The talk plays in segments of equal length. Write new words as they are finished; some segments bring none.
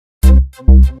Hey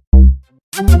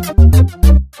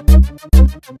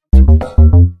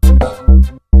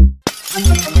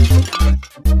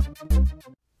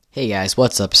guys,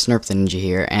 what's up? Snurp the Ninja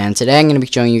here, and today I'm going to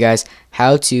be showing you guys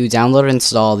how to download and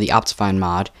install the Optifine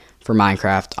mod for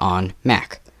Minecraft on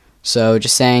Mac. So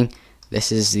just saying,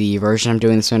 this is the version I'm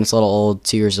doing this one. It's a little old,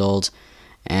 2 years old,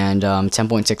 and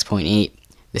 10.6.8.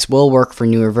 This will work for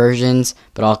newer versions,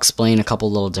 but I'll explain a couple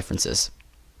little differences.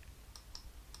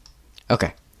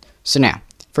 Okay, so now,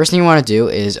 first thing you want to do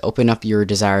is open up your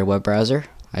desired web browser.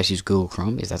 I just use Google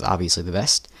Chrome because that's obviously the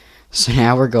best. So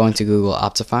now we're going to Google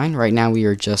Optifine. Right now we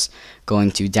are just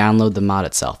going to download the mod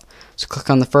itself. So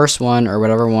click on the first one, or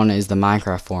whatever one is the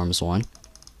Minecraft Forums one,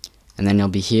 and then you'll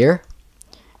be here.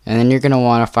 And then you're going to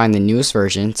want to find the newest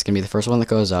version. It's going to be the first one that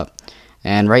goes up.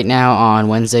 And right now on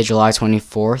Wednesday, July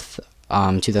 24th,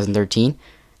 2013,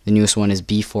 the newest one is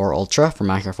B4 Ultra for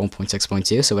Minecraft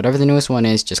 1.6.2. So whatever the newest one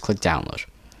is, just click download.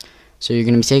 So you're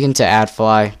going to be taken to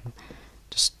AdFly,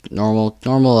 just normal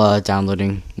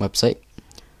downloading website.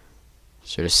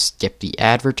 So just skip the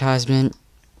advertisement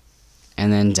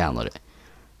and then download it.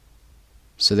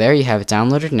 So there you have it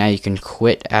downloaded. Now you can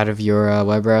quit out of your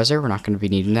web browser. We're not going to be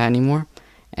needing that anymore.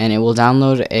 And it will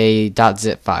download a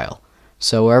 .zip file.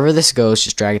 So wherever this goes,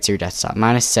 just drag it to your desktop.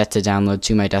 Mine is set to download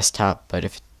to my desktop, but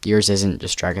if yours isn't,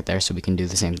 just drag it there so we can do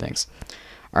the same things.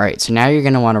 Alright, so now you're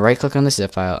going to want to right click on the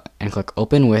zip file and click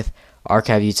Open with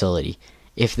Archive Utility.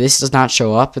 If this does not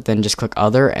show up, then just click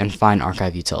Other and find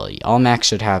Archive Utility. All Macs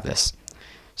should have this.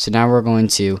 So now we're going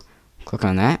to click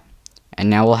on that, and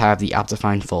now we'll have the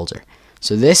Optifine folder.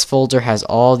 So this folder has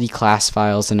all the class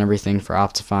files and everything for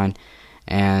Optifine,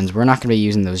 and we're not going to be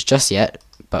using those just yet,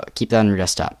 but keep that on your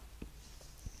desktop.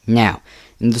 Now,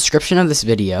 in the description of this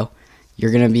video,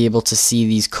 you're going to be able to see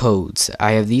these codes.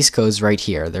 I have these codes right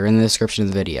here. They're in the description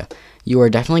of the video. You are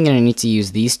definitely going to need to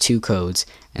use these two codes,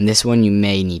 and this one you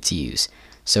may need to use.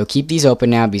 So keep these open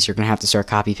now because you're going to have to start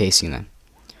copy-pasting them.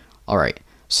 Alright.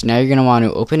 So now you're going to want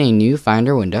to open a new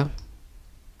Finder window,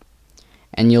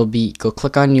 and go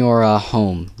click on your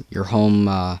home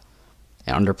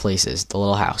under Places, the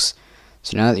little house.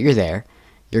 So now that you're there,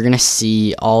 you're going to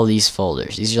see all these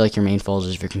folders. These are like your main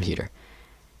folders of your computer.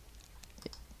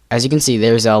 As you can see,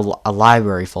 there's a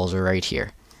library folder right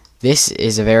here. This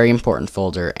is a very important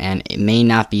folder, and it may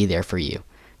not be there for you.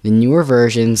 The newer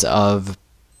versions of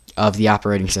the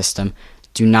operating system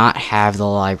do not have the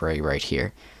library right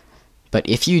here. But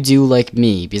if you do like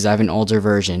me, because I have an older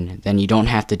version, then you don't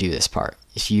have to do this part.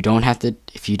 If you don't have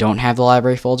the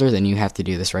library folder, then you have to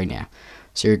do this right now.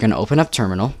 So you're going to open up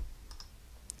Terminal,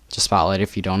 just spotlight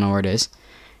if you don't know where it is,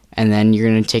 and then you're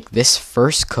going to take this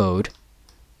first code,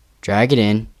 drag it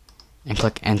in, and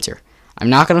click Enter. I'm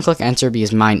not going to click Enter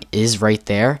because mine is right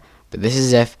there, but this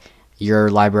is if your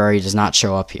library does not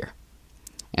show up here.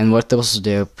 And what this will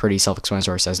do, pretty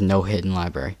self-explanatory, says no hidden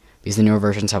library, because the newer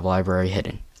versions have library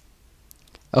hidden.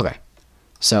 Okay,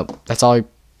 so that's all.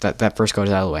 That first code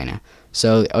is out of the way now.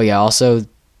 So, oh yeah, also,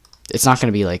 it's not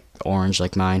going to be like orange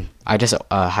like mine. I just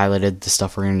highlighted the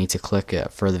stuff we're going to need to click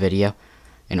for the video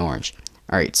in orange.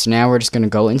 Alright, so now we're just going to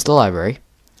go into the library,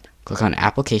 click on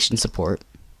Application Support,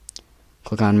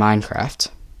 click on Minecraft,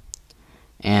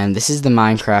 and this is the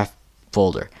Minecraft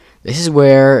folder. This is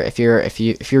where, if you're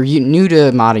new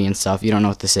to modding and stuff, you don't know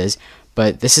what this is,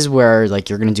 but this is where like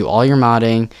you're going to do all your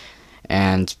modding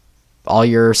and all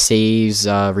your saves,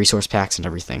 resource packs, and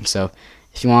everything. So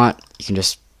if you want, you can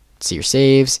just see your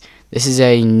saves. This is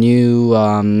a new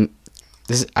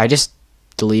I just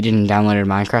deleted and downloaded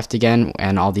Minecraft again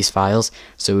and all these files,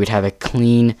 so we'd have a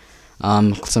clean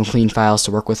some clean files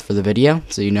to work with for the video,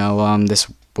 so you know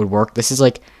this would work. This is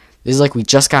like we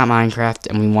just got Minecraft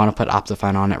and we want to put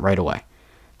Optifine on it right away.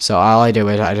 So all I did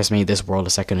was I just made this world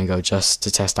a second ago just to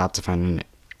test Optifine in it.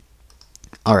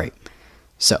 Alright,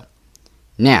 so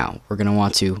now we're going to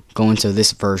want to go into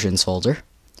this versions folder,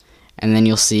 and then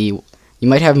you'll see you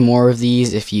might have more of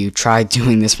these if you tried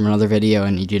doing this from another video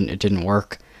and it didn't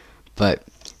work, but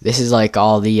this is like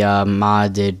all the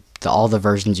all the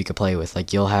versions you could play with.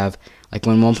 Like you'll have, like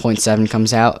when 1.7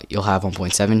 comes out, you'll have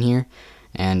 1.7 here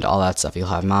and all that stuff. You'll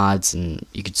have mods and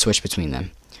you could switch between them.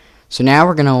 So now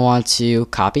we're going to want to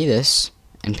copy this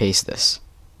and paste this.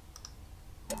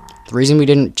 The reason we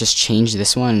didn't just change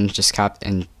this one and just copy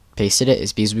and pasted it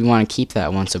is because we want to keep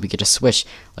that one so we could just switch.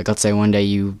 Like let's say one day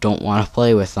you don't want to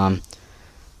play with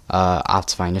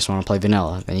Optifine, just want to play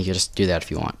vanilla, then you can just do that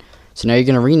if you want. So now you're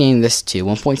going to rename this to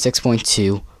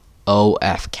 1.6.2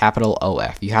 OF, capital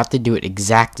OF. You have to do it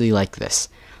exactly like this,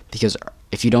 because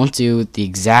if you don't do the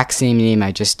exact same name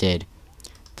I just did,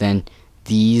 then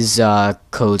these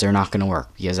codes are not going to work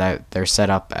because they're set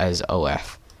up as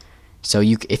OF. So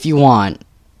if you want,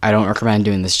 I don't recommend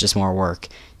doing this, just more work.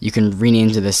 You can rename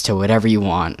this to whatever you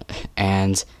want,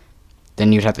 and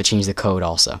then you'd have to change the code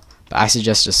also. But I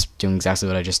suggest just doing exactly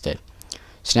what I just did.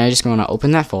 So now you're just going to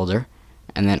open that folder,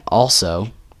 and then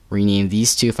also rename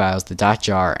these two files, the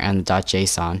 .jar and the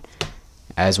 .json,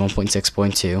 as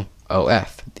 1.6.2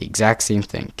 OF. The exact same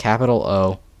thing, capital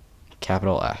O,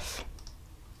 capital F.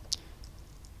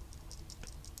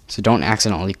 So don't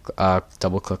accidentally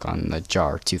double click on the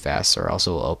jar too fast, or else it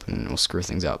will open and it will screw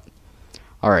things up.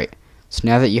 Alright, so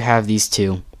now that you have these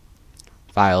two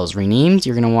files renamed,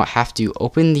 you're going to have to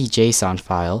open the JSON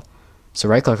file. So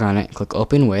right click on it, click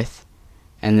open with,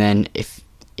 and then if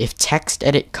text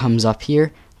edit comes up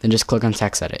here, then just click on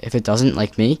text edit. If it doesn't,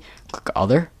 like me, click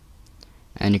other,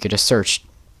 and you could just search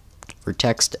for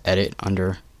text edit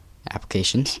under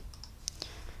applications,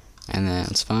 and then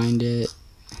let's find it.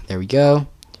 There we go.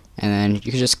 And then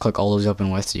you can just click all those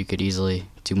open with, so you could easily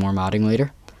do more modding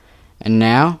later. And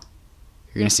now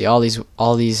you're gonna see all this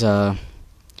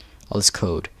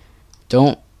code.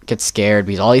 Don't get scared,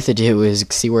 because all you have to do is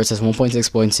see where it says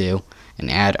 1.6.2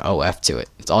 and add OF to it.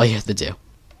 That's all you have to do.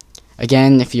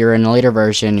 Again, if you're in a later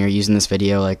version, you're using this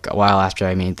video like a while after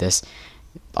I made this,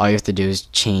 all you have to do is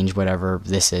change whatever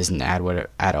this is and add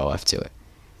OF to it.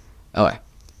 Okay,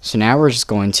 so now we're just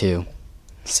going to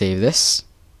save this,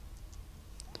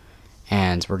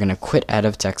 and we're going to quit out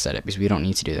of text edit because we don't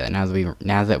need to do that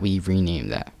now that we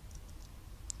renamed that.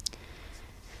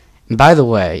 And by the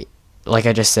way, like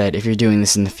I just said, if you're doing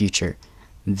this in the future,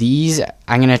 I'm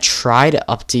going to try to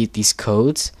update these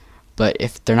codes, but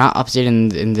if they're not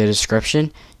updated in the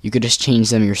description, you could just change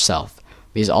them yourself,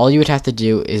 because all you would have to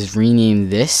do is rename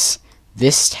this.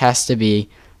 This has to be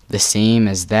the same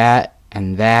as that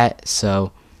and that.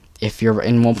 So if you're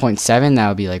in 1.7, that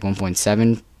would be like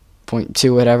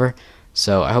 1.7.2 whatever.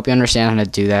 So I hope you understand how to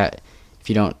do that. If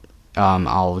you don't,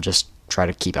 I'll just try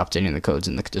to keep updating the codes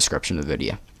in the description of the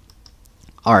video.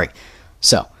 Alright,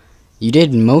 so you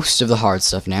did most of the hard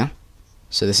stuff now.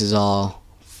 So this is all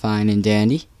fine and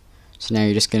dandy. So now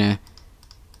you're just going to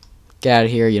get out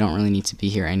of here. You don't really need to be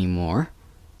here anymore.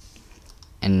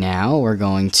 And now we're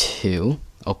going to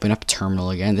open up Terminal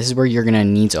again. This is where you're going to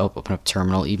need to open up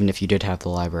Terminal, even if you did have the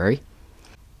library.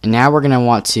 And now we're going to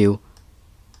want to,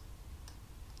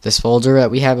 this folder that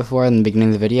we had before in the beginning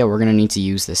of the video, we're going to need to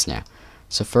use this now.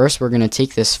 So first we're going to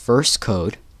take this first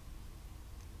code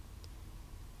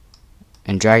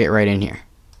and drag it right in here.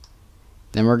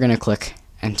 Then we're going to click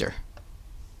enter.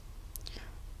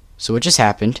 So what just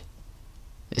happened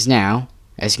is now,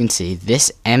 as you can see,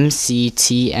 this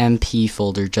mctmp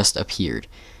folder just appeared.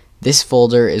 This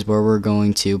folder is where we're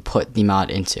going to put the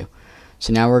mod into.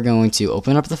 So now we're going to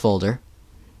open up the folder,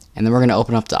 and then we're going to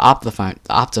open up the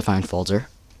Optifine folder,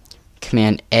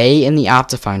 Command A in the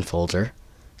Optifine folder,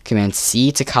 Command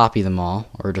C to copy them all,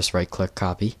 or just right click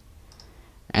copy,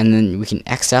 and then we can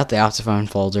X out the Optifine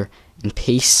folder and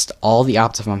paste all the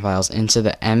Optifine files into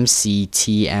the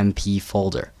mctmp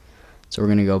folder. So we're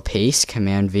going to go paste,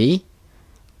 Command V,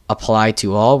 apply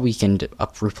to all. We can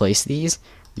replace these,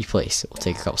 replace. It will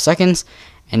take a couple seconds,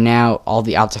 and now all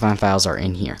the Optifine files are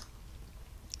in here.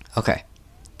 Okay,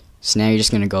 so now you're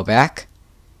just going to go back,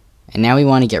 and now we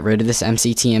want to get rid of this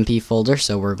mctmp folder,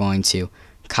 so we're going to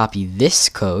copy this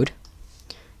code,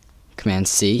 Command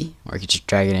C, or you can just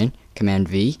drag it in, Command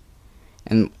V,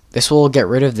 and this will get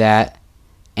rid of that,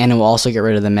 and it will also get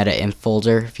rid of the meta-inf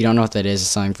folder. If you don't know what that is, it's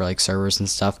something for like servers and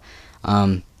stuff.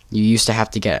 You used to have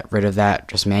to get rid of that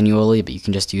just manually, but you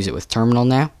can just use it with Terminal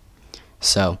now.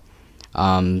 So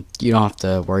you don't have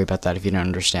to worry about that if you don't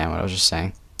understand what I was just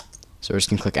saying. So we're just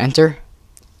going to click enter,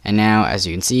 and now as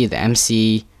you can see, the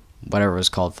MC whatever it was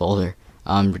called folder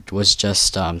was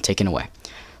just taken away.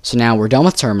 So now we're done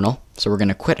with Terminal, so we're going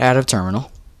to quit out of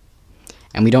Terminal,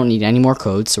 and we don't need any more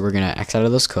codes, so we're going to X out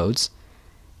of those codes.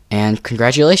 And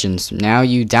congratulations, now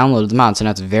you downloaded the mod, so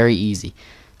now it's very easy.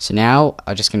 So now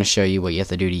I'm just going to show you what you have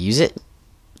to do to use it.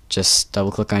 Just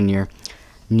double click on your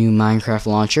new Minecraft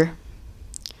launcher,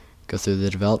 go through the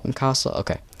development console.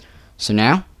 Okay, so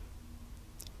now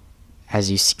as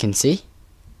you can see,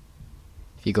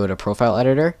 if you go to profile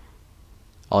editor,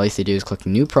 all you have to do is click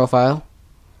new profile,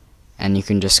 and you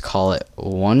can just call it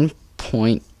 1.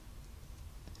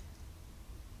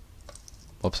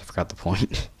 Whoops, I forgot the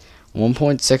point.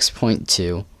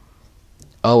 1.6.2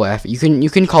 OF. You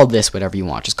can call this whatever you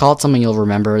want. Just call it something you'll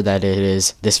remember that it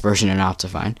is this version in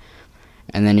Optifine.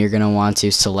 And then you're going to want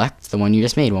to select the one you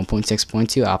just made,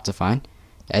 1.6.2 Optifine.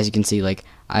 As you can see, like,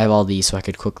 I have all these so I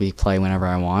could quickly play whenever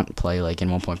I want. Play like in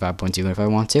 1.5.2 if I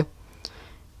want to.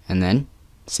 And then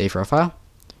save profile.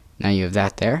 Now you have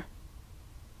that there.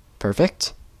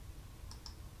 Perfect.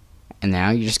 And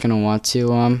now you're just going to want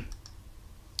to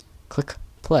click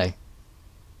play.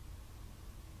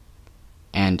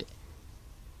 And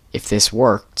if this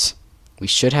worked, we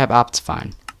should have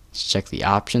Optifine. Let's check the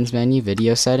options menu,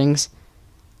 video settings.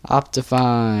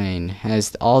 Optifine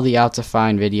has all the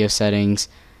Optifine video settings.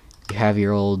 You have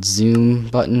your old zoom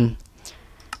button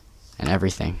and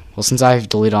everything. Well, since I've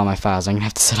deleted all my files, I'm gonna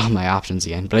have to set all my options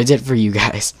again, but I did it for you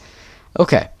guys.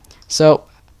 Okay, so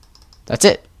that's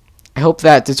it. I hope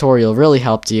that tutorial really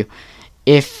helped you.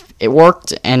 If it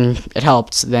worked and it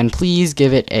helped, then please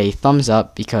give it a thumbs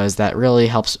up, because that really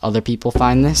helps other people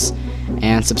find this.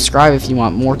 And subscribe if you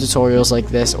want more tutorials like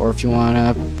this, or if you want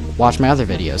to watch my other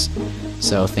videos.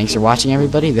 So thanks for watching,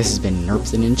 everybody. This has been Nerp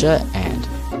the Ninja, and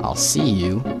I'll see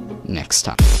you next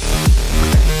time.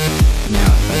 Now,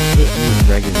 if I hit you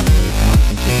regularly, I don't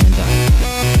think you're gonna die.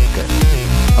 Good.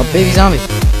 Oh, baby zombie!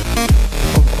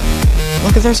 Oh,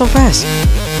 look at they're so fast!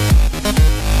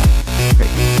 Great.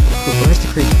 Where's the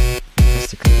creeper?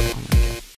 Where's the creeper?